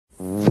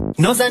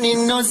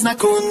نازنین ناز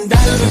نکن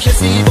در رو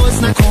کسی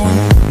باز نکن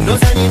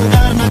نازنین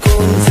در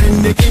نکن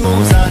زندگی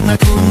موزه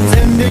نکن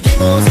زندگی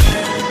موزه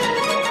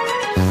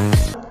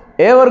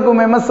ഏവർക്കും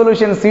MS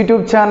solutions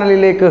YouTube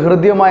ചാനലിലേക്ക്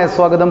ഹൃദ്യമായ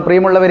സ്വാഗതം.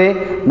 പ്രിയമുള്ളവരെ,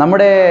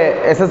 നമ്മുടെ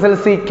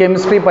SSLC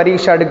കെമിസ്ട്രി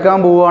പരീക്ഷ അടുക്കാൻ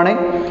പോവുകയാണ്.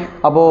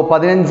 അപ്പോൾ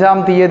 15-ാം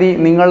തീയതി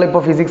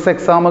നിങ്ങളിപ്പോൾ ഫിസിക്സ്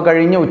എക്സാം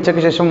കഴിഞ്ഞ്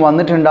ഉച്ചയ്ക്ക് ശേഷം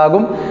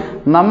വന്നിട്ടുണ്ടാകും.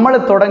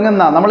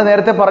 നമ്മൾ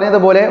നേരത്തെ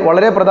പറഞ്ഞതുപോലെ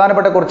വളരെ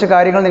പ്രധാനപ്പെട്ട കുറച്ച്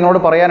കാര്യങ്ങൾ നിങ്ങളോട്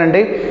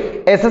പറയാനുണ്ട്.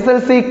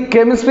 SSLC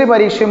കെമിസ്ട്രി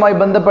പരീക്ഷയുമായി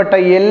ബന്ധപ്പെട്ട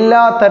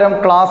എല്ലാ തരം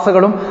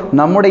ക്ലാസ്സുകളും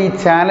നമ്മുടെ ഈ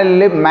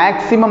ചാനലിൽ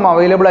മാക്സിമം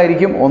അവൈലബിൾ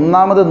ആയിരിക്കും.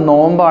 ഒന്നാമത്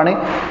നോമ്പാണ്,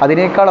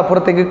 അതിനേക്കാൾ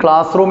അപ്പുറത്തേക്ക്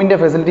ക്ലാസ് റൂമിൻ്റെ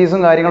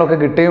ഫെസിലിറ്റീസും കാര്യങ്ങളൊക്കെ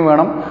കിട്ടുകയും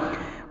വേണം.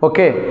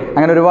 ഓക്കെ,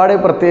 അങ്ങനെ ഒരുപാട്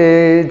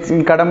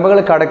കടമ്പകൾ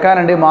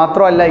കടക്കാനുണ്ട്.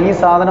 മാത്രമല്ല, ഈ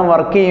സാധനം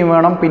വർക്ക് ചെയ്യും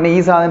വേണം, പിന്നെ ഈ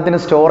സാധനത്തിന്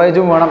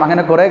സ്റ്റോറേജും വേണം.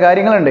 അങ്ങനെ കുറേ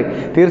കാര്യങ്ങളുണ്ട്.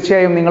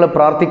 തീർച്ചയായും നിങ്ങൾ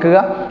പ്രാർത്ഥിക്കുക.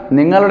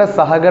 നിങ്ങളുടെ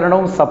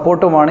സഹകരണവും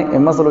സപ്പോർട്ടുമാണ്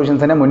MS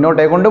സൊല്യൂഷൻസിനെ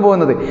മുന്നോട്ടേക്ക്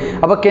കൊണ്ടുപോകുന്നത്.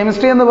 അപ്പോൾ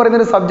കെമിസ്ട്രി എന്ന്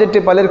പറയുന്നൊരു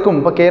സബ്ജക്റ്റ് പലർക്കും,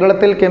 ഇപ്പോൾ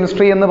കേരളത്തിൽ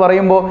കെമിസ്ട്രി എന്ന്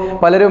പറയുമ്പോൾ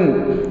പലരും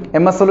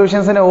MS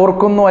സൊല്യൂഷൻസിനെ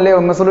ഓർക്കുന്നു,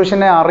 അല്ലെങ്കിൽ MS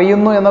സൊല്യൂഷനെ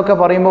അറിയുന്നു എന്നൊക്കെ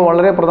പറയുമ്പോൾ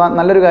വളരെ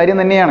നല്ലൊരു കാര്യം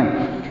തന്നെയാണ്.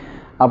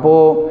 അപ്പോൾ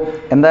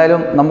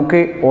എന്തായാലും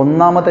നമുക്ക്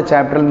ഒന്നാമത്തെ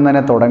ചാപ്റ്ററിൽ നിന്ന്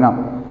തന്നെ തുടങ്ങാം.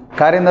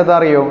 കാര്യം എന്താ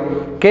അറിയോ?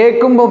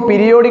 കേൾക്കുമ്പോൾ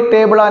periodic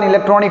table and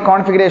electronic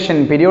configuration,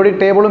 periodic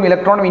ടേബിളും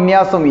ഇലക്ട്രോൺ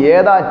വിന്യാസവും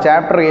ഏതാ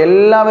ചാപ്റ്റർ,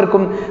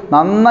 എല്ലാവർക്കും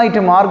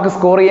നന്നായിട്ട് മാർക്ക്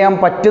സ്കോർ ചെയ്യാൻ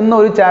പറ്റുന്ന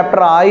ഒരു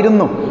ചാപ്റ്റർ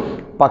ആയിരുന്നു.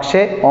 പക്ഷേ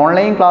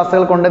ഓൺലൈൻ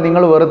ക്ലാസ്സുകൾ കൊണ്ട്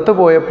നിങ്ങൾ വെറുത്തു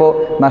പോയപ്പോൾ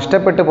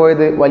നഷ്ടപ്പെട്ടു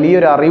പോയത്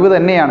വലിയൊരു അറിവ്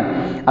തന്നെയാണ്.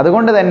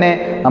 അതുകൊണ്ട് തന്നെ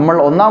നമ്മൾ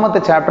ഒന്നാമത്തെ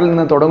ചാപ്റ്ററിൽ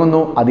നിന്ന്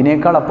തുടങ്ങുന്നു.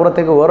 അതിനേക്കാൾ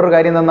അപ്പുറത്തേക്ക് വേറൊരു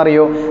കാര്യം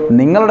എന്താണെന്നറിയോ?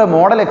 നിങ്ങളുടെ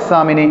മോഡൽ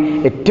എക്സാമിന്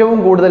ഏറ്റവും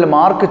കൂടുതൽ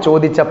മാർക്ക്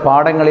ചോദിച്ച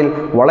പാഠങ്ങളിൽ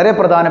വളരെ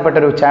പ്രധാനപ്പെട്ട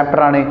ഒരു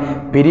ചാപ്റ്ററാണ്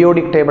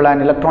periodic table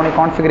and electronic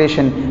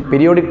configuration,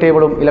 periodic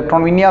ടേബിളും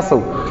ഇലക്ട്രോൺ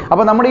വിന്യാസവും.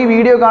 അപ്പോൾ നമ്മുടെ ഈ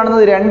വീഡിയോ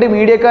കാണുന്നത് രണ്ട്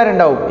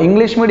മീഡിയക്കാരുണ്ടാവും.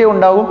 ഇംഗ്ലീഷ് മീഡിയം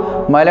ഉണ്ടാവും,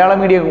 മലയാളം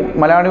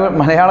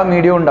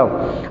മീഡിയം ഉണ്ടാവും.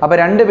 അപ്പോൾ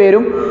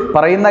രണ്ടുപേരും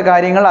പറയുന്ന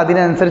കാര്യങ്ങൾ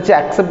അതിനനുസരിച്ച്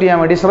അക്സെപ്റ്റ് ചെയ്യാൻ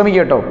വേണ്ടി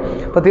ശ്രമിക്കുക കേട്ടോ.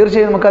 അപ്പോൾ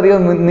തീർച്ചയായും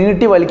നമുക്കധികം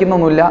നീട്ടി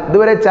വലിക്കുന്നൊന്നുമില്ല.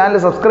 ഇതുവരെ ചാനൽ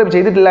സബ്സ്ക്രൈബ്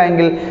ചെയ്തിട്ടില്ല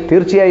എങ്കിൽ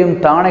തീർച്ചയായും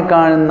താഴെ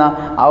കാണുന്ന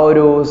ആ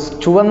ഒരു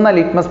ചുവന്ന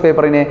ലിറ്റ്മസ്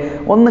പേപ്പറിനെ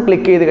ഒന്ന്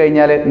ക്ലിക്ക് ചെയ്ത്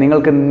കഴിഞ്ഞാൽ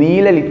നിങ്ങൾക്ക്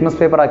നീല ലിറ്റ്മസ്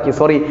പേപ്പറാക്കി,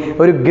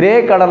 ഒരു ഗ്രേ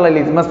കളറിലെ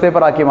ലിറ്റ്മസ്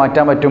പേപ്പറാക്കി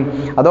മാറ്റാൻ പറ്റും.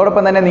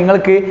 അതോടൊപ്പം തന്നെ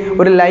നിങ്ങൾക്ക്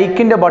ഒരു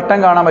ലൈക്കിൻ്റെ ബട്ടൺ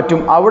കാണാൻ പറ്റും.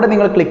 അവിടെ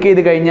നിങ്ങൾ ക്ലിക്ക്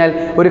ചെയ്ത് കഴിഞ്ഞാൽ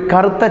ഒരു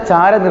കറുത്ത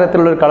ചാര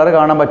നിറത്തിലുള്ള ഒരു കളർ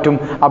കാണാൻ പറ്റും.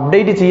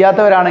 അപ്ഡേറ്റ്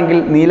ചെയ്യാത്തവരാണെങ്കിൽ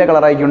നീല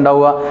കളറായിരിക്കും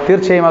ഉണ്ടാവുക.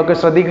 തീർച്ചയായും ഒക്കെ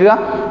ശ്രദ്ധിക്കുക.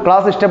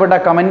 ക്ലാസ് ഇഷ്ടപ്പെട്ട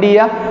കമൻറ്റ്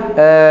ചെയ്യുക,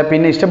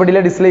 പിന്നെ ഇഷ്ടപ്പെട്ടില്ല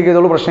ഡിസ്ലൈക്ക്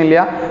ചെയ്തോളൂ, പ്രശ്നമില്ല.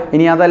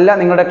 ഇനി അതല്ല,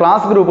 നിങ്ങളുടെ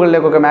ക്ലാസ്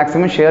ഗ്രൂപ്പുകളിലേക്കൊക്കെ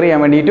മാക്സിമം ഷെയർ ചെയ്യാൻ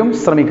വേണ്ടിയിട്ടും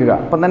ശ്രമിക്കുക.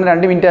 അപ്പം തന്നെ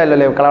 2 മിനിറ്റ്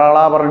ആയല്ലോ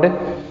കളകളാ പറഞ്ഞിട്ട്.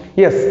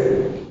 യെസ്,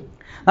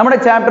 നമ്മുടെ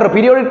chapter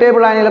periodic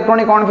table and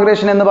electronic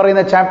configuration എന്ന്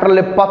പറയുന്ന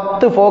ചാപ്റ്ററിൽ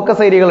 10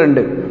 ഫോക്കസ്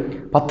ഏരിയകളുണ്ട്.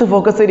 10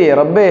 ഫോക്കസ് ഏരിയ,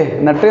 റബ്ബേ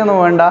നട്ടൊന്നും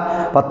വേണ്ട.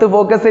 10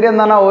 ഫോക്കസ് ഏരിയ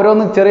എന്ന് പറഞ്ഞാൽ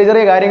ഓരോന്നും ചെറിയ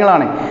ചെറിയ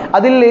കാര്യങ്ങളാണ്.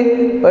 അതിൽ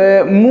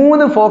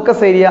 3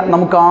 ഫോക്കസ് ഏരിയ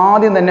നമുക്ക്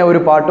ആദ്യം തന്നെ ഒരു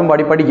പാട്ടും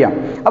പാടി പഠിക്കാം.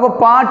 അപ്പോൾ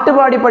പാട്ട്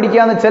പാടി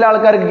പഠിക്കാമെന്ന് ചില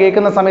ആൾക്കാർക്ക്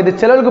കേൾക്കുന്ന സമയത്ത്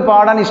ചിലർക്ക്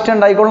പാടാൻ ഇഷ്ടം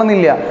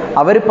ഉണ്ടായിക്കൊള്ളുന്നില്ല.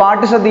 അവർ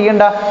പാട്ട്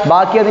ശ്രദ്ധിക്കേണ്ട,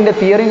 ബാക്കി അതിൻ്റെ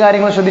തിയറിയും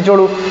കാര്യങ്ങളും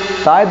ശ്രദ്ധിച്ചോളൂ.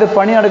 താഴത്ത്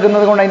പണി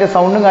നടക്കുന്നത് കൊണ്ട് അതിൻ്റെ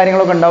സൗണ്ടും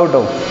കാര്യങ്ങളൊക്കെ ഉണ്ടാവും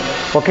കേട്ടോ.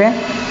 ഓക്കെ,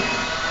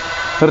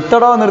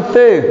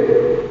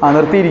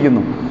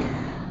 നിർത്തിയിരിക്കുന്നു.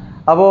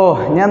 അപ്പോൾ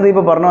ഞാൻ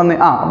ഇപ്പോൾ പറഞ്ഞു വന്ന്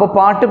അപ്പോൾ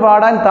പാട്ട്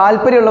പാടാൻ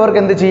താല്പര്യമുള്ളവർക്ക്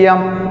എന്ത് ചെയ്യാം?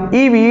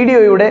 ഈ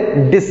വീഡിയോയുടെ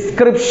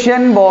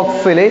ഡിസ്ക്രിപ്ഷൻ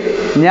ബോക്സിൽ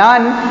ഞാൻ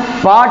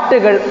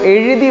പാട്ടുകൾ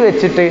എഴുതി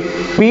വെച്ചിട്ട്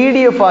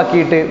PDF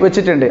ആക്കിയിട്ട്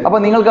വെച്ചിട്ടുണ്ട്. അപ്പോൾ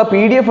നിങ്ങൾക്ക് ആ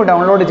PDF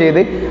ഡൗൺലോഡ്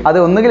ചെയ്ത് അത്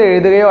ഒന്നുകിൽ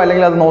എഴുതുകയോ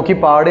അല്ലെങ്കിൽ അത് നോക്കി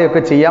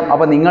പാടുകയൊക്കെ ചെയ്യാം.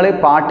 അപ്പോൾ നിങ്ങൾ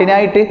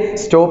പാട്ടിനായിട്ട്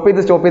സ്റ്റോപ്പ്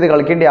ചെയ്ത്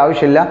കളിക്കേണ്ട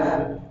ആവശ്യമില്ല.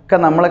 ഒക്കെ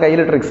നമ്മളെ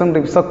കയ്യിൽ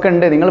ടിപ്സൊക്കെ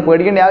ഉണ്ട്. നിങ്ങൾ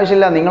പേടിക്കേണ്ട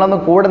ആവശ്യമില്ല. നിങ്ങളൊന്ന്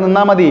കൂടെ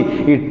നിന്നാൽ മതി.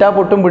 ഇട്ടാ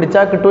പൊട്ടും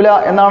പിടിച്ചാൽ കിട്ടൂല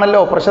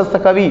എന്നാണല്ലോ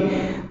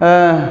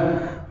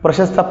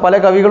പ്രശസ്ത പല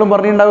കവികളും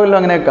പറഞ്ഞിട്ടുണ്ടാവുമല്ലോ.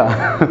 അങ്ങനെയൊക്കെ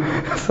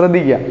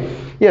ശ്രദ്ധിക്കുക.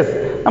 യെസ്,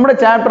 നമ്മുടെ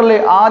ചാപ്റ്ററിൽ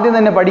ആദ്യം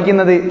തന്നെ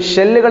പഠിക്കുന്നത്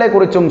ഷെല്ലുകളെ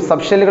കുറിച്ചും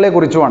സബ് ഷെല്ലുകളെ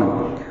കുറിച്ചുമാണ്.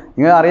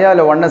 നിങ്ങൾ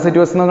അറിയാമല്ലോ, 1s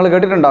 2s നിങ്ങൾ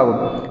കേട്ടിട്ടുണ്ടാകും.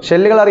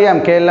 ഷെല്ലുകൾ അറിയാം,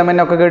 KLMN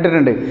ഒക്കെ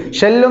കേട്ടിട്ടുണ്ട്.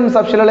 ഷെല്ലും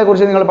സബ് ഷെല്ലുകളെ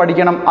കുറിച്ച് നിങ്ങൾ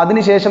പഠിക്കണം.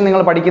 അതിനുശേഷം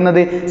നിങ്ങൾ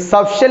പഠിക്കുന്നത്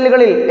സബ്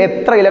ഷെല്ലുകളിൽ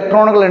എത്ര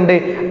ഇലക്ട്രോണുകൾ ഉണ്ട്.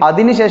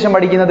 അതിനുശേഷം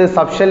പഠിക്കുന്നത്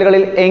സബ്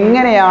ഷെല്ലുകളിൽ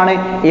എങ്ങനെയാണ്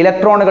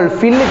ഇലക്ട്രോണുകൾ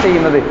ഫില്ല്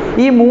ചെയ്യുന്നത്.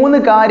 ഈ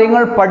 3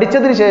 കാര്യങ്ങൾ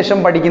പഠിച്ചതിന് ശേഷം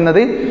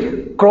പഠിക്കുന്നത്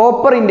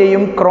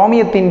ക്രോപ്പറിൻ്റെയും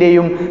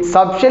ക്രോമിയത്തിൻ്റെയും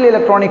സബ്ഷെൽ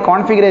ഇലക്ട്രോണിക്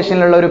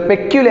കോൺഫിഗറേഷനിലുള്ള ഒരു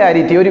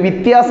പെക്യുലാരിറ്റി, ഒരു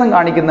വ്യത്യാസം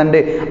കാണിക്കുന്നുണ്ട്.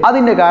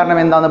 അതിൻ്റെ കാരണം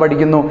എന്താണെന്ന്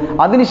പഠിക്കുന്നു.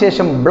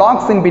 അതിനുശേഷം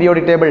blocks in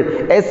periodic table,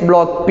 S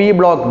block, P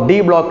block, D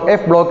block,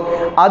 F block.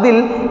 അതിൽ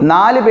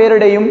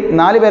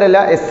 4 പേരല്ല,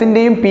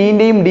 എസിൻ്റെയും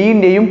പിൻ്റെയും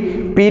ഡിൻ്റെയും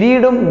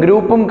പീരീഡും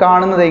ഗ്രൂപ്പും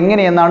കാണുന്നത്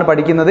എങ്ങനെയെന്നാണ്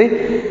പഠിക്കുന്നത്.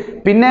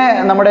 പിന്നെ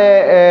നമ്മുടെ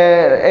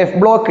എഫ്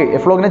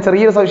ബ്ലോക്കിൻ്റെ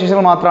ചെറിയൊരു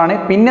സവിശേഷതകൾ മാത്രമാണ്.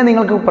 പിന്നെ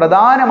നിങ്ങൾക്ക്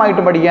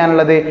പ്രധാനമായിട്ടും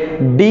പഠിക്കാനുള്ളത്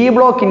D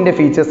ബ്ലോക്കിൻ്റെ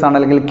ഫീച്ചേഴ്സാണ്,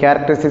 അല്ലെങ്കിൽ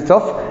ക്യാരക്ടറിസ്റ്റിക്സ്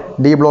ഓഫ്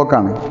D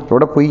ബ്ലോക്കാണ്.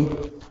 ഇവിടെ പോയി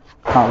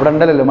ഇവിടെ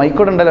ഉണ്ടല്ലോ,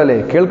 മൈക്കോട് ഉണ്ടല്ലോ അല്ലേ?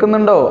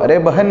 കേൾക്കുന്നുണ്ടോ? അരേ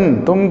ബഹൻ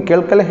തും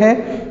കേൾക്കൽ ഹേ?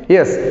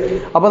 യെസ്,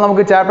 അപ്പോൾ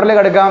നമുക്ക്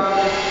ചാപ്റ്ററിലേക്ക് അടുക്കാം.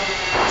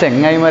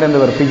 ചെങ്ങായിമാരെന്ത്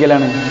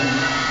വെറുപ്പിക്കലാണ്,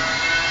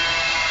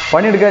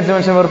 പണിയെടുക്കാൻ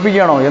മനുഷ്യൻ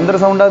വെറുപ്പിക്കുകയാണോ?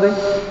 എന്തൊരു സൗണ്ട് അത്?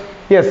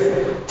 യെസ്,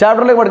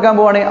 ചാപ്റ്ററിലേക്ക് പഠിക്കാൻ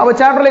പോവാണ്. അപ്പോൾ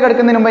ചാപ്റ്ററിലേക്ക്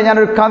അടുക്കുന്നതിന് മുമ്പ്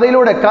ഞാനൊരു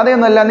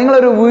കഥയൊന്നുമല്ല,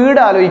 നിങ്ങളൊരു വീട്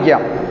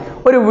ആലോചിക്കാം.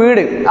 ഒരു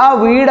വീട്, ആ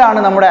വീടാണ്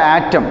നമ്മുടെ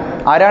ആറ്റം.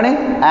 ആരാണ്?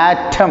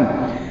 ആറ്റം.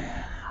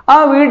 ആ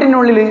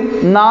വീട്ടിനുള്ളിൽ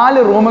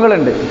 4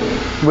 റൂമുകളുണ്ട്.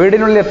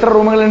 വീടിനുള്ളിൽ എത്ര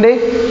റൂമുകളുണ്ട്?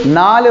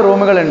 4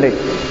 റൂമുകളുണ്ട്.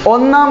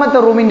 ഒന്നാമത്തെ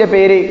റൂമിൻ്റെ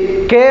പേര്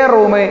കെ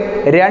റൂം,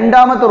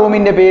 രണ്ടാമത്തെ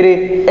റൂമിൻ്റെ പേര്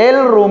എൽ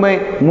റൂം,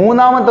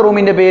 മൂന്നാമത്തെ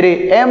റൂമിൻ്റെ പേര്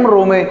എം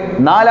റൂം,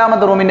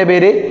 നാലാമത്തെ റൂമിൻ്റെ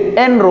പേര്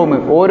എൻ റൂം.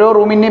 ഓരോ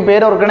റൂമിൻ്റെയും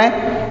പേര് ഓർക്കണേ.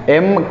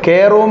 K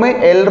room,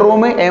 L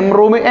room, M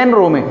room, N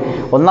room.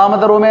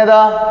 ഒന്നാമത്തെ റൂം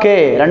ഏതാ? കെ.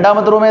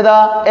 രണ്ടാമത്തെ റൂം ഏതാ?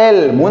 എൽ.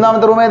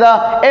 മൂന്നാമത്തെ റൂം ഏതാ?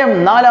 എം.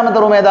 നാലാമത്തെ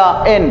റൂം ഏതാ?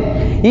 എൻ.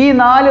 ഈ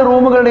 4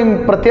 റൂമുകളുടെയും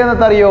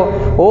പ്രത്യേകത അറിയോ?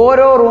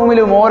 ഓരോ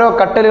റൂമിലും ഓരോ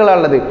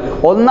കട്ടലുകളാണുള്ളത്.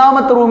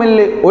 ഒന്നാമത്തെ റൂമിൽ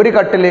 1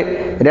 കട്ടില്,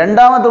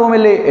 രണ്ടാമത്തെ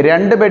റൂമിൽ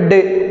 2 ബെഡ്,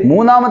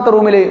 മൂന്നാമത്തെ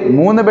റൂമിൽ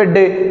 3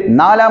 ബെഡ്,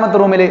 നാലാമത്തെ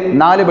റൂമിൽ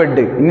 4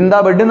 ബെഡ്. ഇനി എന്താ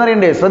ബെഡ് എന്ന്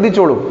അറിയണ്ടേ?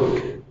 ശ്രദ്ധിച്ചോളൂ.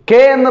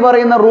 കെ എന്ന്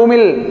പറയുന്ന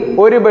റൂമിൽ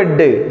 1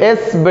 ബെഡ്,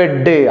 എസ്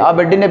ബെഡ്. ആ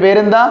ബെഡിന്റെ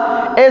പേരെന്താ?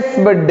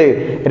 S bed.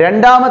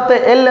 രണ്ടാമത്തെ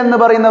എൽ എന്ന്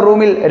പറയുന്ന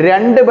റൂമിൽ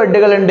 2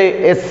 ബെഡുകളുണ്ട്.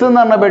 എസ് എന്ന്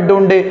പറഞ്ഞ ബെഡും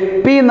ഉണ്ട്,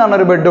 പി എന്ന്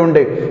പറഞ്ഞൊരു ബെഡും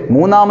ഉണ്ട്.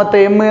 മൂന്നാമത്തെ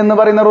എം എന്ന്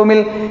പറയുന്ന റൂമിൽ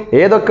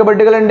ഏതൊക്കെ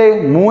ബെഡുകളുണ്ട്?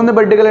 3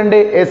 ബെഡുകളുണ്ട്.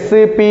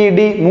 S P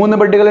D 3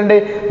 ബെഡുകളുണ്ട്.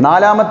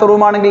 നാലാമത്തെ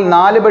റൂമാണെങ്കിൽ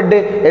 4 bed,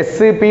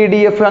 S P D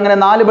F അങ്ങനെ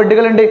 4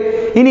 ബെഡുകളുണ്ട്.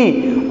 ഇനി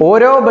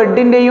ഓരോ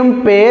ബെഡിന്റെയും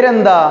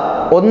പേരെന്താ?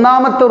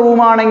 ഒന്നാമത്തെ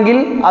റൂമാണെങ്കിൽ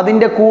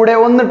അതിന്റെ കൂടെ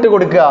ഒന്നിട്ട്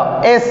കൊടുക്കുക,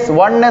 എസ്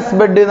 1S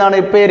ബെഡ് എന്നാണ്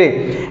പേര്.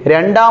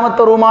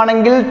 രണ്ടാമത്തെ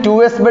റൂമാണെങ്കിൽ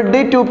 2S ബെഡ്,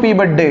 2P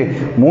ബെഡ്.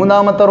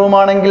 മൂന്നാമത്തെ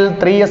റൂമാണെങ്കിൽ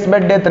 3S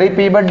bed,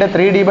 3P bed,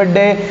 3D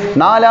bed.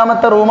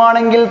 നാലാമത്തെ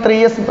റൂമാണെങ്കിൽ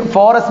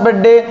 4S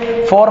bed,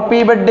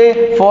 4P bed,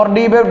 4D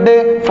bed,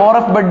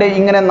 4F bed.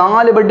 ഇങ്ങനെ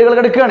 4 ബെഡുകൾ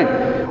കിടക്കുകയാണ്.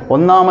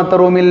 ഒന്നാമത്തെ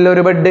റൂമിൽ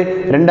 1 ബെഡ്,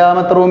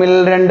 രണ്ടാമത്തെ റൂമിൽ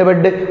 2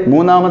 ബെഡ്,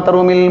 മൂന്നാമത്തെ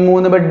റൂമിൽ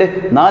 3 ബെഡ്,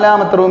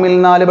 നാലാമത്തെ റൂമിൽ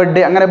 4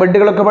 ബെഡ്. അങ്ങനെ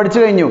ബെഡുകളൊക്കെ പഠിച്ചു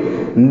കഴിഞ്ഞു.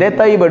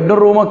 എന്തേത്താ ഈ ബെഡും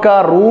റൂമൊക്കെ?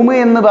 റൂം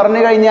എന്ന്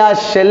പറഞ്ഞു കഴിഞ്ഞാൽ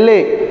ഷെല്ല്.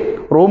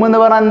 റൂം എന്ന്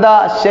പറഞ്ഞാൽ എന്താ?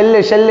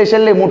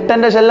 ഷെല്ല്.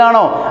 മുട്ടന്റെ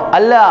ഷെല്ലാണോ?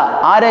 അല്ല.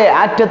 ആരെ?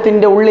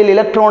 ആറ്റത്തിന്റെ ഉള്ളിൽ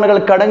ഇലക്ട്രോണുകൾ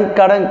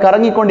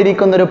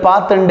കറങ്ങിക്കൊണ്ടിരിക്കുന്ന ഒരു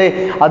പാത്ത് ഉണ്ട്.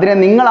 അതിനെ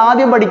നിങ്ങൾ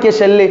ആദ്യം പഠിക്കുക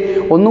ഷെല്ല്.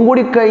 ഒന്നും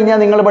കൂടി കഴിഞ്ഞാൽ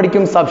നിങ്ങൾ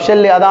പഠിക്കും സബ്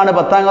ഷെല്ല്. അതാണ്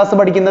 10ാം ക്ലാസ്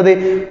പഠിക്കുന്നത്.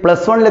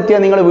 +1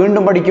 നിങ്ങൾ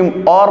വീണ്ടും പഠിക്കും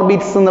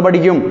ഓർബിറ്റ്സ് എന്ന്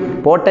പഠിക്കും.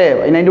 പോട്ടെ,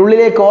 അതിൻ്റെ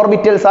ഉള്ളിലേക്ക്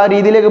ഓർബിറ്റൽസ് ആ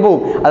രീതിയിലേക്ക്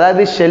പോകും.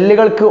 അതായത്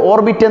ഷെല്ലുകൾക്ക്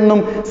ഓർബിറ്റ്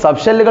എന്നും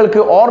സബ് ഷെല്ലുകൾക്ക്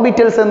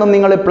ഓർബിറ്റൽസ് എന്നും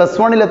നിങ്ങൾ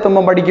 +1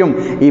 എത്തുമ്പോൾ പഠിക്കും.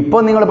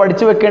 ഇപ്പോൾ നിങ്ങൾ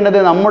പഠിച്ചു വെക്കേണ്ടത്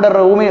നമ്മുടെ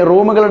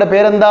റൂമുകളുടെ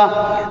പേരെന്താ?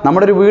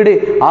 നമ്മുടെ ഒരു വീട്,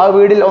 ആ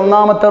വീടിൽ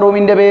ഒന്നാമത്തെ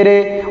റൂമിന്റെ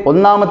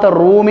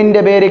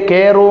പേര്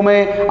കെ റൂം.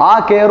 ആ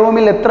കെ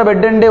റൂമിൽ എത്ര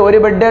ബെഡ് ഉണ്ട്? 1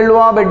 ബെഡ് ഉള്ളൂ.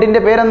 ആ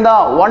ബെഡിന്റെ പേരെന്താ?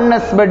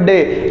 1S bed.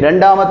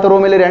 രണ്ടാമത്തെ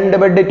റൂമിൽ 2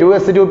 ബെഡ്,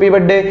 2S 2P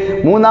ബെഡ്.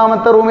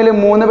 മൂന്നാമത്തെ റൂമിൽ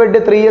 3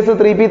 ബെഡ്, 3S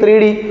 3P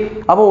 3D.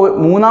 അപ്പോൾ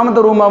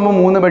മൂന്നാമത്തെ റൂം ആകുമ്പോൾ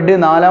 3 ബെഡ്,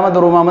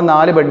 നാലാമത്തെ റൂം ആകുമ്പോൾ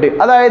 4 ബെഡ്.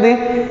 അതായത്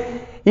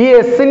ഈ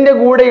എസിന്റെ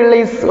കൂടെയുള്ള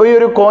ഈ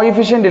ഒരു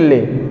കോയിഫിഷ്യന്റ് ഇല്ലേ?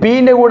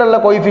 പിന്റെ കൂടെയുള്ള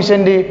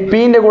കോയിഫിഷ്യന്റ്,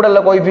 പിന്റെ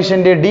കൂടെയുള്ള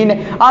കോയിഫിഷ്യന്റ്, ഡിന്റെ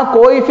ആ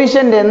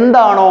കോയിഫിഷ്യന്റ്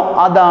എന്താണോ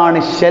അതാണ്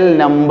ഷെൽ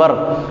നമ്പർ.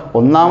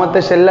 ഒന്നാമത്തെ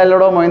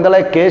ഷെല്ലല്ലോടോ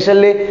മൊയ്തളെ കെ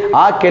ഷെല്ല്.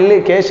 ആ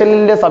കെ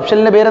ഷെല്ലിന്റെ സബ്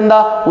ഷെല്ലിന്റെ പേരെന്താ?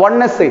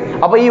 1S.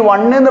 അപ്പൊ ഈ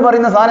 1 എന്ന്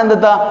പറയുന്ന സാധനം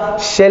എന്താ?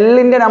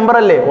 ഷെല്ലിന്റെ നമ്പർ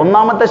അല്ലേ?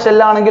 ഒന്നാമത്തെ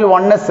ഷെല്ലാണെങ്കിൽ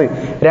 1S,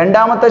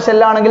 രണ്ടാമത്തെ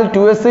ഷെല്ലാണെങ്കിൽ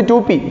 2S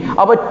 2P.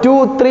 അപ്പൊ 2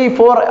 3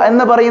 4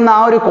 എന്ന് പറയുന്ന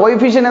ആ ഒരു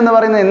കോയിഫിഷ്യന്റ് എന്ന്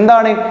പറയുന്നത്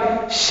എന്താണ്?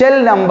 ഷെൽ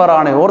നമ്പർ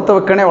ആണ്. ഓർത്ത്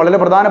വെക്കണേ, വളരെ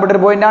പ്രധാനപ്പെട്ട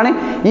ഒരു പോയിന്റ് ആണ്.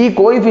 ഈ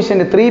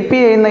കോയിഫിഷ്യന്റ് 3P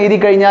എന്ന് എഴുതി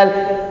കഴിഞ്ഞാൽ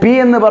P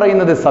എന്ന്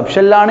പറയുന്നത് സബ്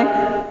ഷെല്ലാണ്,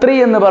 3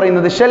 എന്ന്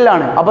പറയുന്നത്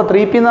ഷെല്ലാണ്. അപ്പൊ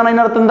 3P എന്ന്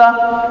പറയുന്ന അർത്ഥം എന്താ?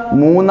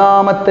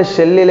 മൂന്നാമത്തെ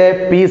ഷെല്ലിലെ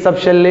P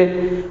സബ് ഷെല്ല്.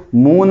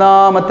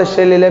 മൂന്നാമത്തെ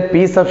ഷെല്ലിലെ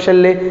P സബ്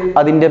ഷെല്ല്.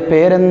 അതിന്റെ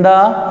പേരെന്താ?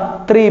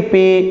 3P.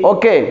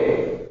 Okay,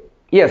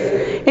 yes.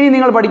 ഇനി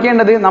നിങ്ങൾ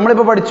പഠിക്കേണ്ടത്,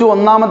 നമ്മളിപ്പോൾ പഠിച്ചു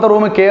ഒന്നാമത്തെ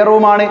റൂം കെ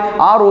റൂമാണ്.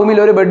 ആ റൂമിൽ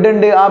 1 ബെഡ്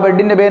ഉണ്ട്. ആ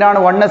ബെഡിന്റെ പേരാണ്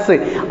 1S.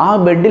 ആ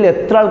ബെഡിൽ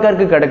എത്ര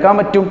ആൾക്കാർക്ക് കിടക്കാൻ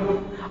പറ്റും?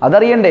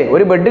 അതറിയണ്ടേ?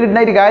 ഒരു ബെഡ്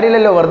കിട്ടുന്നതായിട്ട്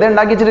കാര്യമില്ലല്ലോ, വെറുതെ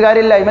ഉണ്ടാക്കിച്ചിട്ട്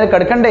കാര്യമില്ല, അതിൽ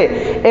കിടക്കണ്ടേ?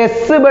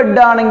 എസ്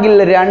ബെഡ് ആണെങ്കിൽ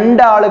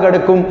 2 ആൾ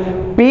കിടക്കും.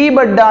 പി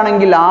ബെഡ്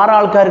ആണെങ്കിൽ 6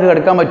 ആൾക്കാർക്ക്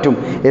കിടക്കാൻ പറ്റും.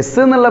 എസ്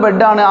എന്നുള്ള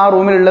ബെഡാണ് ആ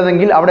റൂമിൽ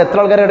ഉള്ളതെങ്കിൽ അവിടെ എത്ര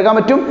ആൾക്കാർക്ക് കിടക്കാൻ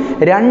പറ്റും?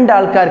 2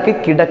 ആൾക്കാർക്ക്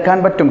കിടക്കാൻ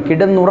പറ്റും,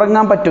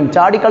 കിടന്നുറങ്ങാൻ പറ്റും,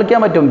 ചാടി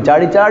കളിക്കാൻ പറ്റും,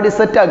 ചാടി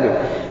സെറ്റാക്ക്.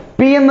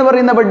 പി എന്ന്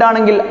പറയുന്ന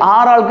ബെഡാണെങ്കിൽ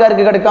 6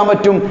 ആൾക്കാർക്ക് കിടക്കാൻ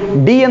പറ്റും.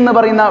 ഡി എന്ന്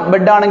പറയുന്ന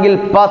ബെഡാണെങ്കിൽ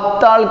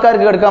 10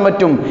 ആൾക്കാർക്ക് കിടക്കാൻ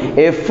പറ്റും.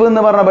 എഫ്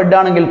എന്ന് പറഞ്ഞ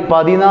ബെഡാണെങ്കിൽ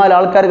 14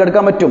 ആൾക്കാർക്ക്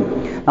കിടക്കാൻ പറ്റും.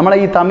 നമ്മളെ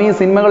ഈ തമിഴ്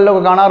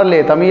സിനിമകളിലൊക്കെ കാണാറില്ലേ?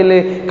 തമിഴിൽ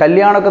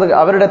കല്യാണമൊക്കെ,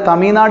 അവരുടെ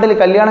തമിഴ്നാട്ടിൽ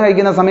കല്യാണം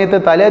കഴിക്കുന്ന സമയത്ത്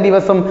തലേ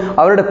ദിവസം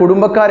അവരുടെ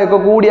കുടുംബക്കാരൊക്കെ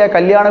കൂടി ആ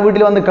കല്യാണ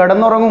വീട്ടിൽ വന്ന്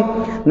കിടന്നുറങ്ങും.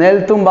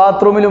 നിലത്തും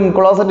ബാത്റൂമിലും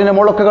ക്ലോസറ്റിൻ്റെ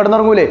മുകളിലൊക്കെ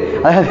കിടന്നുറങ്ങൂലേ?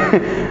 അതായത്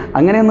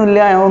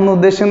അങ്ങനെയൊന്നുമില്ല, ഞാൻ ഒന്നും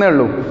ഉദ്ദേശിക്കുന്നേ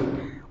ഉള്ളൂ.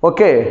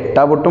 ഓക്കെ,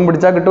 പൊട്ടും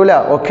പിടിച്ചാൽ കിട്ടൂല.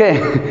 Okay,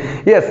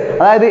 yes.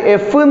 അതായത്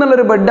എഫ്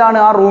എന്നുള്ളൊരു ബെഡാണ്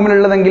ആ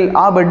റൂമിലുള്ളതെങ്കിൽ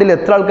ആ ബെഡിൽ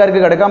എത്ര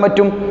ആൾക്കാർക്ക് കിടക്കാൻ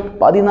പറ്റും?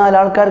 14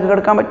 ആൾക്കാർക്ക്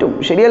കിടക്കാൻ പറ്റും.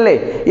 ശരിയല്ലേ?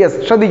 യെസ്,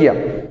 ശ്രദ്ധിക്കുക.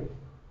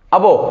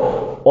 അപ്പോൾ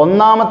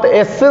ഒന്നാമത്തെ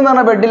എസ് എന്ന്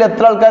പറഞ്ഞ ബെഡിൽ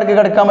എത്ര ആൾക്കാർക്ക്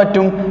കിടക്കാൻ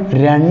പറ്റും?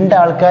 2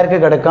 ആൾക്കാർക്ക്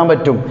കിടക്കാൻ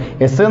പറ്റും.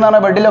 എസ് എന്ന്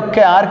പറഞ്ഞ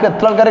ബെഡിലൊക്കെ ആർക്ക്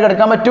എത്ര ആൾക്കാർക്ക്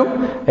കിടക്കാൻ പറ്റും?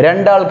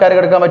 2 ആൾക്കാർക്ക്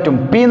കിടക്കാൻ പറ്റും.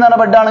 പി എന്ന്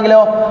പറഞ്ഞ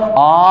ബെഡാണെങ്കിലോ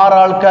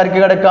 6 ആൾക്കാർക്ക്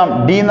കിടക്കാം.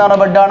 ഡി എന്ന്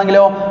പറഞ്ഞ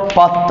ബെഡാണെങ്കിലോ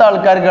 10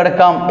 ആൾക്കാർക്ക്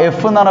കിടക്കാം.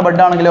 എഫ് എന്ന് പറഞ്ഞ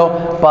ബെഡാണെങ്കിലോ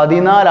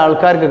 14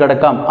 ആൾക്കാർക്ക്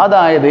കിടക്കാം.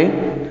 അതായത്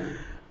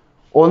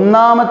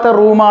ഒന്നാമത്തെ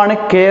റൂമാണ്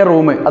കെ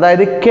റൂം,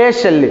 അതായത് കെ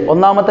ഷെല്ല്.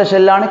 ഒന്നാമത്തെ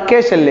ഷെല്ലാണ് കെ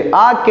ഷെല്ല്.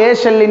 ആ കെ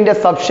ഷെല്ലിന്റെ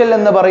സബ് ഷെൽ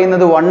എന്ന്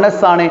പറയുന്നത് 1S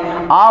ആണ്.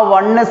 ആ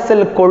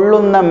 1Sൽ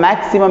കൊള്ളുന്ന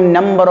മാക്സിമം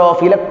നമ്പർ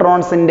ഓഫ്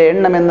ഇലക്ട്രോൺസിന്റെ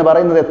എണ്ണം എന്ന്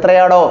പറയുന്നത്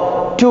എത്രയാണോ?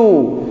 2.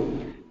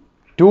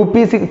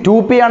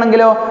 2p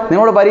ആണെങ്കിലോ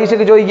നിങ്ങളോട്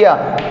പരീക്ഷയ്ക്ക് ചോദിക്കുക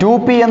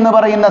 2p എന്ന്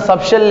പറയുന്ന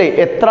സബ് ഷെല്ല്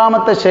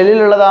എത്രാമത്തെ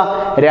ഷെല്ലിലുള്ളതാ?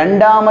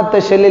 രണ്ടാമത്തെ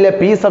ഷെല്ലിലെ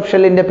p സബ്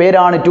ഷെല്ലിന്റെ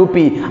പേരാണ്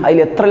 2p.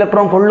 അതിൽ എത്ര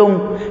ഇലക്ട്രോൺ കൊള്ളും?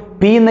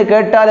 p എന്ന്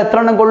കേട്ടാൽ എത്ര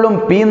എണ്ണം കൊള്ളും?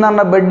 p എന്ന്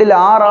പറഞ്ഞ ബെഡിൽ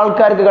 6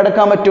 ആൾക്കാർക്ക്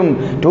കിടക്കാൻ പറ്റും.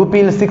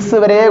 2pയിൽ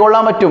 6 വരെ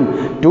കൊള്ളാൻ പറ്റും.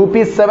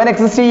 2p7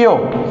 എക്സിസ്റ്റ് ചെയ്യോ?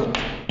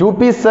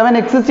 2p7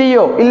 എക്സിസ്റ്റ്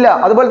ചെയ്യോ? ഇല്ല.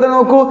 അതുപോലെ തന്നെ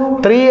നോക്കൂ,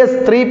 3s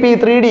 3p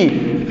 3d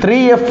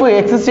 3f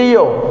exist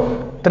ചെയ്യോ?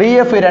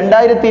 3f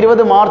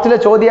 2020 മാർച്ചിലെ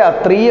ചോദ്യ.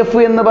 3f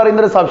എന്ന് പറയുന്ന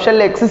ഒരു സബ്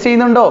ഷെല്ല് എക്സിസ്റ്റ്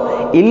ചെയ്യുന്നുണ്ടോ?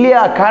 ഇല്ല.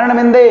 കാരണം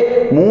എന്തേ?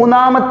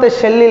 മൂന്നാമത്തെ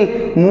ഷെല്ലിൽ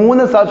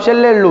 3 സബ്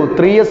ഷെല്ലേ ഉള്ളൂ.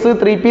 3s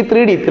 3p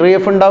 3d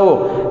 3f ഉണ്ടാവോ?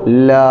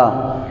 ഇല്ല.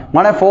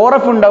 മോനെ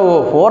 4f ഉണ്ടാവോ?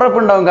 4f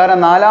ഉണ്ടാവും.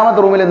 കാരണം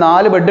നാലാമത്തെ റൂമിൽ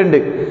 4 ബെഡ് ഉണ്ട്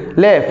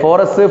അല്ലേ?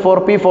 4s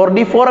 4p 4d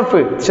 4f.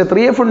 പക്ഷെ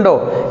 3f ഉണ്ടോ?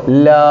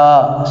 ഇല്ല.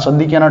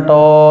 ശ്രദ്ധിക്കണം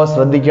കേട്ടോ,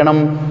 ശ്രദ്ധിക്കണം.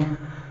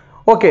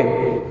 ഓക്കെ,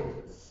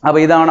 അപ്പൊ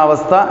ഇതാണ്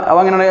അവസ്ഥ. അപ്പൊ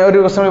അങ്ങനെ ഒരു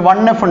ക്വസ്റ്റ്യൻ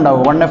 1f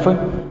ഉണ്ടാവും.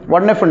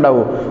 1f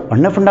ഉണ്ടാവുമോ?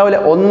 1f ഉണ്ടാവില്ല.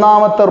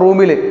 ഒന്നാമത്തെ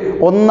റൂമിൽ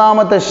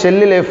ഒന്നാമത്തെ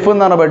ഷെല്ലിൽ എഫ്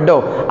എന്ന് പറഞ്ഞ ബെഡോ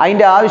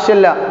അതിൻ്റെ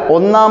ആവശ്യമില്ല.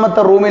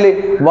 ഒന്നാമത്തെ റൂമിൽ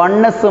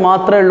 1s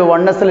മാത്രമേ ഉള്ളൂ.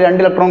 1sൽ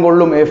 2 ഇലക്ട്രോൺ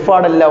കൊള്ളും. എഫ്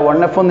ആടല്ല.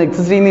 1f ഒന്നും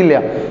എക്സിസ്റ്റ് ചെയ്യുന്നില്ല.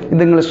 ഇത്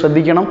നിങ്ങൾ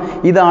ശ്രദ്ധിക്കണം.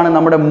 ഇതാണ്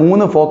നമ്മുടെ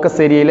 3 ഫോക്കസ്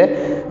ഏരിയയിലെ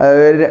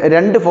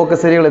 2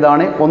 ഫോക്കസ് ഏരിയകൾ.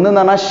 ഇതാണ്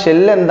ഒന്നെന്ന് പറഞ്ഞാൽ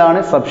ഷെല്ല്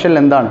എന്താണ്, സബ് ഷെൽ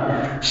എന്താണ്.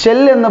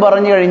 ഷെല്ല് എന്ന്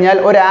പറഞ്ഞു കഴിഞ്ഞാൽ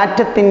ഒരു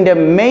ആറ്റത്തിൻ്റെ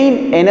മെയിൻ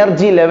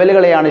എനർജി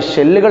ലെവലുകളെയാണ്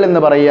ഷെല്ലുകൾ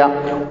എന്ന്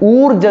പറയുക.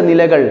 ഊർജ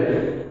നിലകൾ.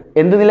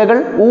 എന്ത് നിലകൾ?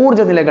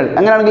 ഊർജ നിലകൾ.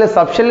 അങ്ങനെയാണെങ്കിൽ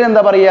സബ് ഷെല്ലിന്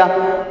എന്താ പറയുക?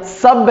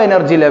 Sub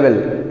energy level.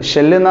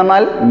 ഷെല്ല് എന്ന്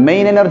പറഞ്ഞാൽ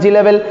main energy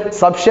level,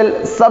 sub shell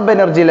sub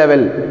energy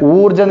level.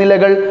 ഊർജ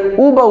നിലകൾ,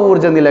 ഉപ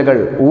ഊർജ നിലകൾ.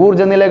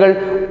 ഊർജ നിലകൾ,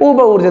 ഉപ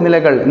ഊർജ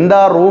നിലകൾ.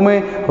 എന്താ റൂം?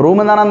 റൂം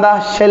എന്ന് പറഞ്ഞാൽ എന്താ?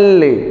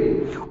 ഷെല്ല്.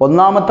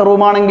 ഒന്നാമത്തെ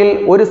റൂമാണെങ്കിൽ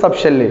 1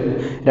 സബ് ഷെല്ല്,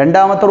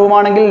 രണ്ടാമത്തെ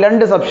റൂമാണെങ്കിൽ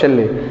 2 സബ്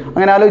ഷെല്ല്.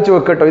 അങ്ങനെ ആലോചിച്ച്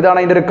വെക്കട്ടോ. ഇതാണ്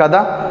അതിൻ്റെ ഒരു കഥ.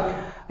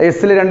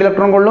 എസ്സിൽ 2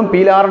 ഇലക്ട്രോൺ കൊള്ളും,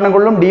 പിയിൽ 6 എണ്ണം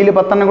കൊള്ളും, ഡിയിൽ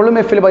 10 എണ്ണം കൊള്ളും,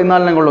 എഫിൽ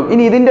 14 എണ്ണം കൊള്ളും.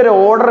 ഇനി ഇതിൻ്റെ ഒരു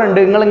ഓർഡർ ഉണ്ട്.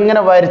 നിങ്ങൾ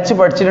ഇങ്ങനെ വരച്ച്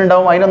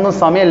പഠിച്ചിട്ടുണ്ടാവും. അതിനൊന്നും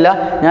സമയമില്ല.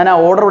 ഞാൻ ആ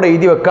ഓർഡർ ഇവിടെ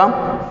എഴുതി വെക്കാം.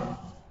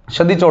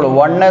 ശ്രദ്ധിച്ചോളൂ.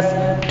 1s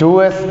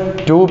 2s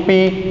 2p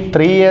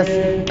 3s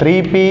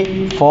 3p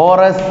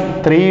 4s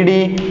 3d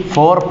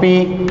 4p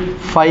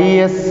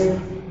 5s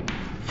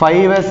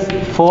 5s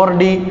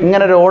 4d.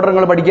 ഇങ്ങനെ ഒരു ഓർഡർ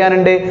നിങ്ങൾ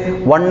പഠിക്കാനുണ്ട്.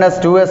 1s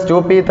 2s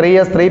 2p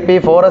 3s 3p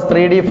 4s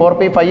 3d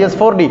 4p 5s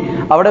 4d.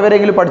 അവിടെ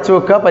വരെയെങ്കിലും പഠിച്ചു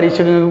വെക്കുക.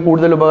 പരീക്ഷയ്ക്ക്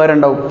കൂടുതൽ ഉപകാരം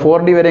ഉണ്ടാവും.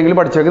 4d വരെയെങ്കിലും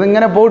പഠിച്ചു വെക്കുക.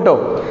 ഇങ്ങനെ പോട്ടോ.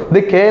 ഇത്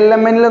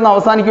KLMNലൊന്നും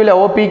അവസാനിക്കില്ല.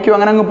 OPQ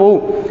അങ്ങനെ അങ്ങ്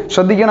പോവും.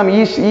 ശ്രദ്ധിക്കണം.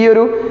 ഈ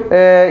ഒരു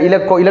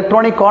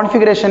ഇലക്ട്രോണിക്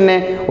കോൺഫിഗറേഷനെ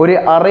ഒരു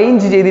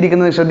അറേഞ്ച്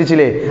ചെയ്തിരിക്കുന്നത്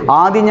ശ്രദ്ധിച്ചില്ലേ?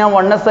 ആദ്യം ഞാൻ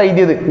 1s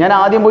എഴുതിയത്. ഞാൻ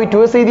ആദ്യം പോയി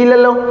 2s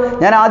എഴുതിയില്ലല്ലോ.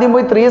 ഞാൻ ആദ്യം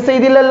പോയി 3s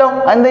എഴുതിയില്ലല്ലോ.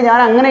 അതെന്താ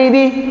ഞാൻ അങ്ങനെ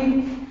എഴുതി?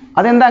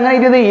 അതെന്താ അങ്ങനെ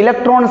എഴുതിയത്?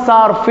 Electrons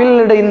are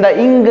filled in the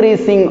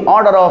increasing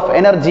order of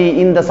energy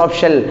in the sub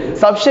shell.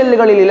 Sub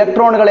ഷെല്ലുകളിൽ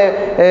ഇലക്ട്രോണുകളെ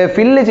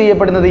fill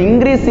ചെയ്യപ്പെടുന്നത്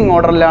ഇൻക്രീസിംഗ്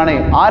ഓർഡറിലാണ്.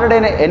 ആരുടെ?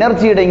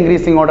 എനർജിയുടെ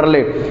ഇൻക്രീസിംഗ് ഓർഡറിൽ.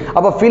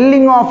 അപ്പോൾ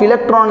filling of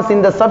electrons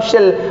in the sub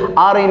shell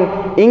are in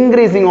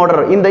increasing order.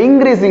 In the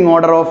increasing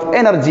order of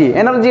energy.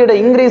 എനർജിയുടെ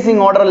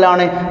increasing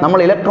ഓർഡറിലാണ് നമ്മൾ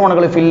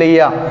ഇലക്ട്രോണുകൾ fill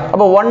ചെയ്യുക.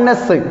 അപ്പോൾ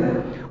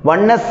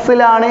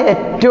 1sലാണ്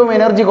ഏറ്റവും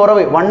എനർജി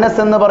കുറവ്. 1s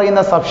എന്ന്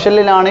പറയുന്ന സബ്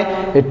ഷെല്ലിലാണ്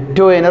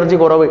ഏറ്റവും എനർജി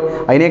കുറവ്.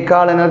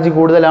 അതിനേക്കാൾ എനർജി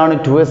കൂടുതലാണ്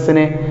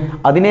 2sന്.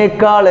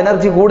 അതിനേക്കാൾ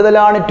എനർജി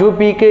കൂടുതലാണ്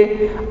 2pക്ക്.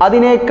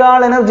 അതിനേക്കാൾ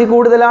എനർജി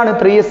കൂടുതലാണ്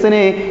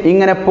 3sന്.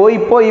 ഇങ്ങനെ പോയി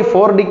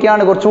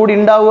 4dക്കാണ് കുറച്ചുകൂടി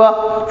ഉണ്ടാവുക.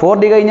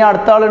 4d കഴിഞ്ഞാൽ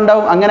അടുത്ത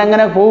ആളുണ്ടാവും.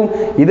 അങ്ങനെ പോവും.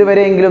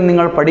 ഇതുവരെയെങ്കിലും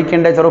നിങ്ങൾ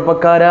പഠിക്കേണ്ട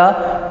ചെറുപ്പക്കാരാ,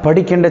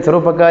 പഠിക്കേണ്ട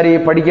ചെറുപ്പക്കാരി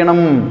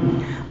പഠിക്കണം.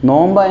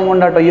 നോമ്പായം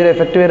കൊണ്ടാട്ടോ ഈ ഒരു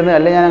എഫക്റ്റ് വരുന്നത്.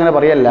 അല്ലേ ഞാൻ അങ്ങനെ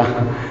പറയല്ല.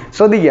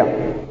 ശ്രദ്ധിക്കുക.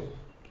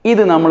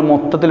 ഇത് നമ്മൾ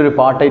മൊത്തത്തിലൊരു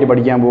പാട്ടായിട്ട്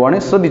പഠിക്കാൻ പോവാണ്.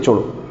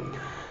 ശ്രദ്ധിച്ചോളൂ.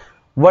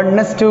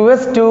 1s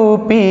 2s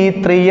 2p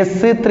 3s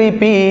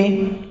 3p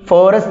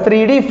 4s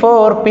 3d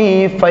 4p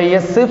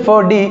 5s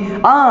 4d.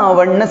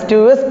 1s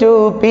 2s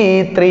 2p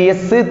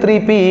 3s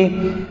 3p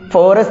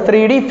 4s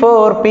 3d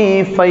 4p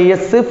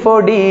 5s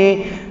 4d.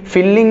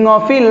 Filling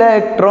of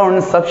electron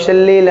sub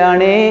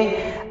ഷെല്ലിലാണ്.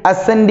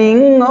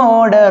 Ascending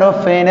order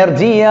of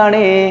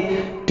എനർജിയാണ്.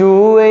 2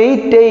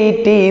 8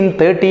 18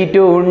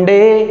 32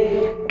 ഉണ്ട്.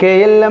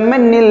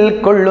 KLMNൽ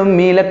കൊള്ളും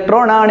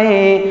ഇലക്ട്രോൺ ആണ്.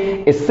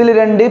 എസ്സിൽ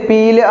 2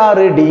 പിയിൽ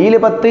 6 ഡിയിൽ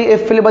 10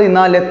 എഫിൽ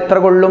 14. എത്ര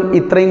കൊള്ളും?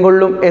 ഇത്രയും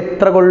കൊള്ളും.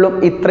 എത്ര കൊള്ളും?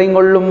 ഇത്രയും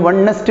കൊള്ളും.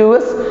 1s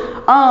 2s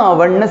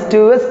 1s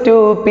 2s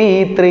 2p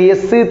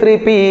 3s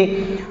 3p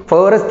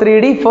 4s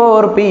 3d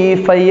 4p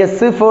 5s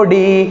 4d.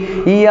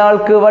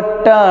 ഇയാൾക്ക്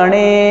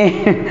വട്ടാണേ.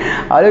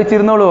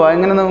 ആലോചിച്ചിരുന്നോളൂ.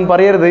 അങ്ങനെ ഒന്നും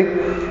പറയരുത്.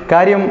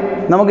 കാര്യം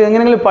നമുക്ക്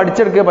എങ്ങനെയെങ്കിലും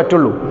പഠിച്ചെടുക്കേ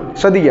പറ്റുള്ളൂ.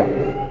 ശ്രദ്ധിക്കുക.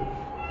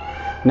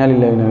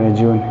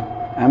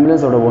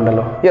 ആംബുലൻസ് അവിടെ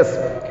പോകണ്ടല്ലോ. യെസ്.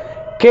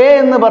 K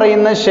എന്ന്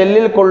പറയുന്ന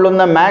ഷെല്ലിൽ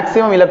കൊള്ളുന്ന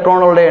മാക്സിമം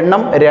ഇലക്ട്രോണുകളുടെ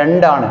എണ്ണം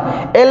 2 ആണ്.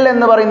 L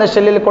എന്ന് പറയുന്ന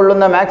ഷെല്ലിൽ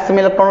കൊള്ളുന്ന മാക്സിമം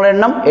ഇലക്ട്രോണുകളുടെ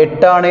എണ്ണം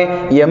 8 ആണ്.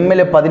 M-ൽ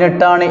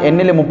 18 ആണ്.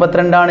 N-ൽ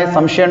 32 ആണ്.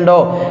 സംശയമുണ്ടോ?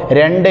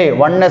 2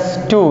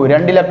 1s2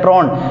 2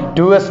 electron.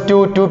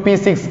 2s2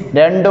 2p6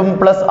 2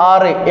 +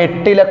 6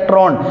 8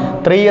 electron.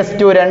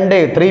 3s2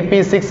 2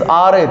 3p6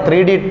 6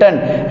 3d10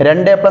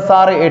 2 +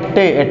 6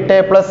 8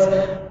 8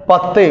 +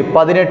 10,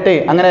 18,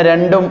 അങ്ങനെ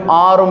 2ഉം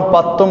 6ഉം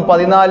 10ഉം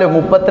 14,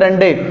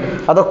 32,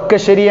 അതൊക്കെ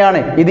ശരിയാണ്.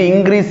 ഇത്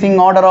ഇൻക്രീസിങ്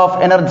ഓർഡർ ഓഫ്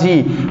എനർജി.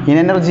 ഈ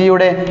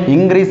എനർജിയുടെ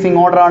ഇൻക്രീസിങ്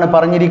ഓർഡർ ആണ്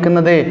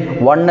പറഞ്ഞിരിക്കുന്നത്.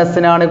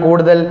 1s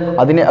കൂടുതൽ,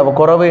 അതിന്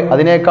കുറവ്,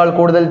 അതിനേക്കാൾ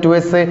കൂടുതൽ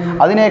 2s,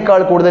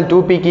 അതിനേക്കാൾ കൂടുതൽ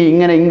 2p,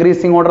 ഇങ്ങനെ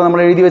ഇൻക്രീസിങ് ഓർഡർ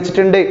നമ്മൾ എഴുതി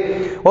വെച്ചിട്ടുണ്ട്.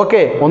 ഓക്കെ,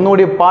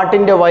 ഒന്നുകൂടി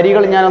പാട്ടിന്റെ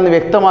വരികൾ ഞാനൊന്ന്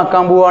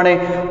വ്യക്തമാക്കാൻ പോവാണ്.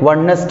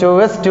 1s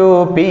 2s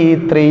 2p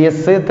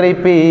 3s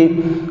 3p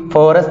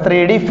 4s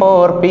 3d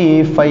 4p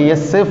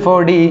 5s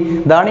 4d.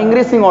 ഇതാണ്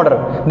ഇൻക്രീസിങ് ഓർഡർ.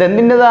 ഇത്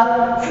എന്തിൻ്റെതാ?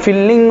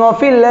 Filling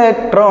of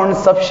electron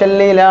sub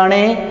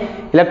ഷെല്ലിലാണ്.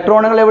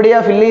 ഇലക്ട്രോണുകൾ എവിടെയാ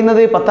ഫില്ല്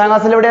ചെയ്യുന്നത്? 10ാം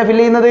ക്ലാസ്സിൽ എവിടെയാ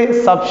ഫില്ല് ചെയ്യുന്നത്?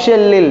 സബ്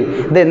ഷെല്ലിൽ.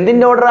 ഇത്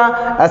എന്തിൻ്റെ ഓർഡറാ?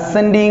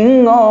 അസെൻഡിങ്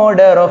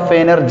ഓർഡർ ഓഫ്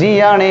എനർജി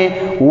ആണ്.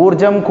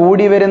 ഊർജം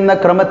കൂടി വരുന്ന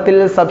ക്രമത്തിൽ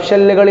സബ്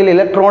ഷെല്ലുകളിൽ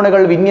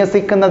ഇലക്ട്രോണുകൾ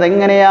വിന്യസിക്കുന്നത്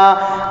എങ്ങനെയാ?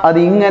 അത്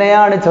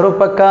ഇങ്ങനെയാണ്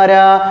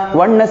ചെറുപ്പക്കാരാ.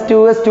 1s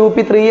 2s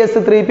 2p 3s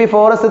 3p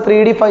 4s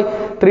 3d 5,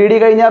 3d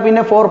കഴിഞ്ഞാൽ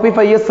പിന്നെ 4p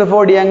 5s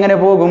 4d. അങ്ങനെ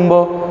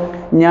പോകുമ്പോൾ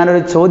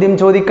ഞാനൊരു ചോദ്യം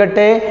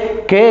ചോദിക്കട്ടെ.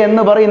 കെ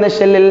എന്ന് പറയുന്ന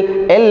ഷെല്ലിൽ,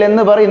 എൽ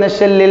എന്ന് പറയുന്ന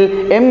ഷെല്ലിൽ,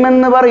 എം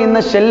എന്ന് പറയുന്ന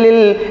ഷെല്ലിൽ,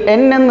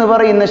 എൻ എന്ന്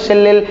പറയുന്ന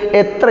ഷെല്ലിൽ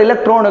എത്ര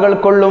ഇലക്ട്രോണുകൾ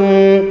കൊള്ളും?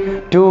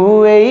 2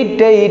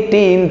 8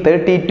 18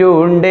 32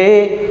 ഉണ്ട്.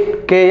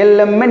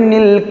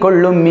 KLMNൽ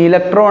കൊള്ളും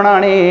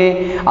ഇലക്ട്രോണാണ്.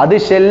 അത്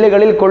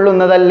ഷെല്ലുകളിൽ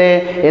കൊള്ളുന്നതല്ലേ.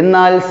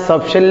 എന്നാൽ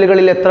സബ്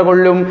ഷെല്ലുകളിൽ എത്ര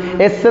കൊള്ളും?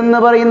 എസ് എന്ന്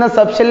പറയുന്ന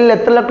സബ് ഷെല്ലിൽ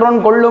എത്ര ഇലക്ട്രോൺ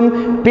കൊള്ളും?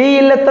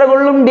 പിയിൽ എത്ര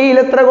കൊള്ളും? ഡിയിൽ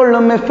എത്ര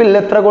കൊള്ളും? എഫിൽ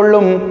എത്ര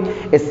കൊള്ളും?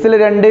 എസിൽ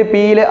 2,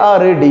 പിയിൽ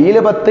 6, ഡിയിൽ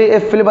 10,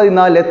 എഫിൽ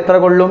 14. എത്ര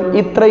കൊള്ളും?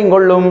 ഇത്രയും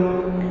കൊള്ളും.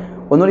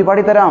 ഒന്നുകൂടി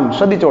പാടിത്തരാം,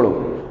 ശ്രദ്ധിച്ചോളൂ.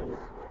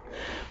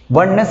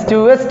 1s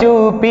 2s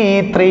 2p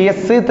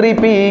 3s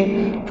 3p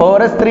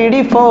 4s 3d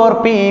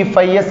 4p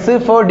 5s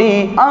 4d.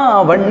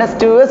 1s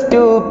 2s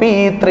 2p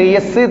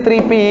 3s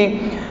 3p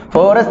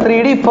 4s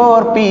 3d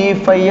 4p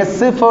 5s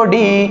 4d.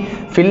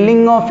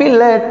 Filling of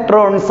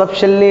electron sub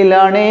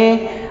ഷെല്ലിലാണ്.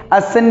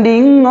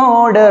 Ascending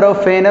order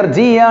of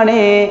energy ആണ്.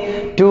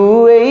 2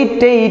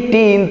 8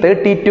 18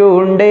 32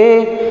 ഉണ്ട്.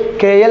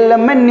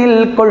 KLMNൽ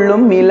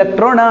കൊള്ളും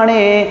ഇലക്ട്രോൺ ആണ്.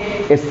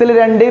 എസിൽ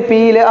 2,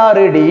 പിയിൽ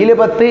 6, ഡിയിൽ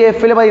 10,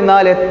 എഫിൽ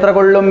 14. എത്ര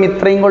കൊള്ളും?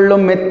 ഇത്രയും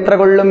കൊള്ളും. എത്ര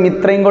കൊള്ളും?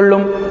 ഇത്രയും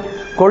കൊള്ളും.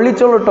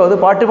 കൊള്ളിച്ചോളൂ കേട്ടോ. അത്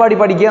പാട്ട് പാടി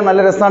പഠിക്കുക,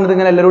 നല്ല രസമാണ്.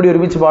 ഇതിങ്ങനെ എല്ലാവരും കൂടി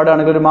ഒരുമിച്ച്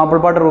പാടുകയാണെങ്കിൽ ഒരു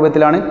മാപ്പിൾപ്പാട്ട്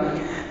രൂപത്തിലാണ്.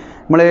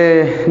 നമ്മൾ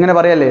ഇങ്ങനെ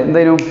പറയല്ലേ,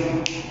 എന്തായാലും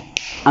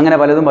അങ്ങനെ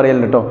പലതും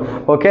പറയലുണ്ട് കേട്ടോ.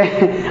 ഓക്കെ,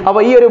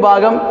 അപ്പോൾ ഈ ഒരു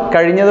ഭാഗം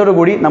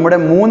കഴിഞ്ഞതോടുകൂടി നമ്മുടെ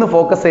 3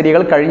 ഫോക്കസ്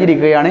ഏരിയകൾ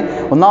കഴിഞ്ഞിരിക്കുകയാണ്.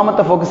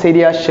 ഒന്നാമത്തെ focus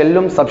area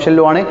ഷെല്ലും sub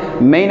ഷെല്ലുമാണ്.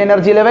 Main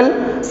energy level,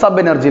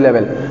 sub energy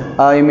level,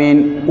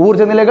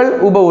 ഊർജ്ജ നിലകൾ,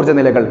 ഉപ ഊർജ്ജ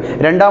നിലകൾ.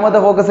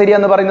 രണ്ടാമത്തെ ഫോക്കസ്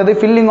ഏരിയ എന്ന് പറയുന്നത്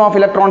filling of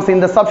electrons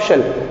in the sub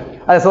shell.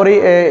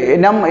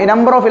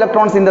 Number of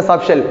electrons in the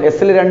sub shell.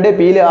 എസിൽ 2,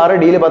 പിയിൽ 6,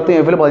 ഡിയിൽ 10,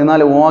 എഫിൽ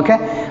 14. ഓക്കെ,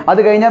 അത്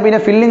കഴിഞ്ഞാൽ പിന്നെ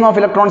filling of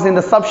electrons in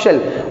the sub shell.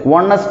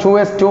 1s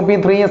 2s 2p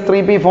 3s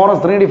 3p 4s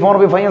 3d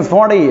 4p 5s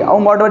 4d.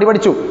 അവൻ പാട്ട്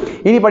പഠിച്ചു.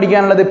 ഇനി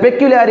പഠിക്കാനുള്ളത്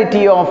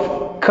peculiarity of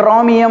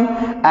chromium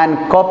and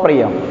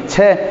കോപ്രിയം.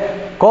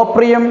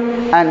 കോപ്രിയം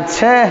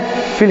and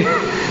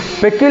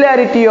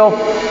peculiarity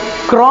of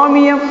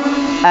chromium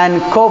and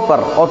copper.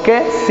 Okay,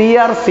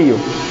 CRCU.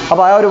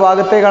 അപ്പോൾ ആ ഒരു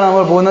ഭാഗത്തേക്കാണ്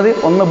നമ്മൾ പോകുന്നത്.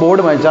 ഒന്ന്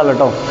ബോർഡ് വായിച്ചാൽ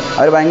കേട്ടോ,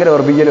 അവർ ഭയങ്കര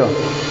ഓർപ്പിക്കലോ.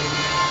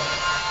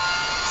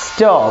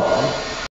 സ്റ്റോപ്പ്.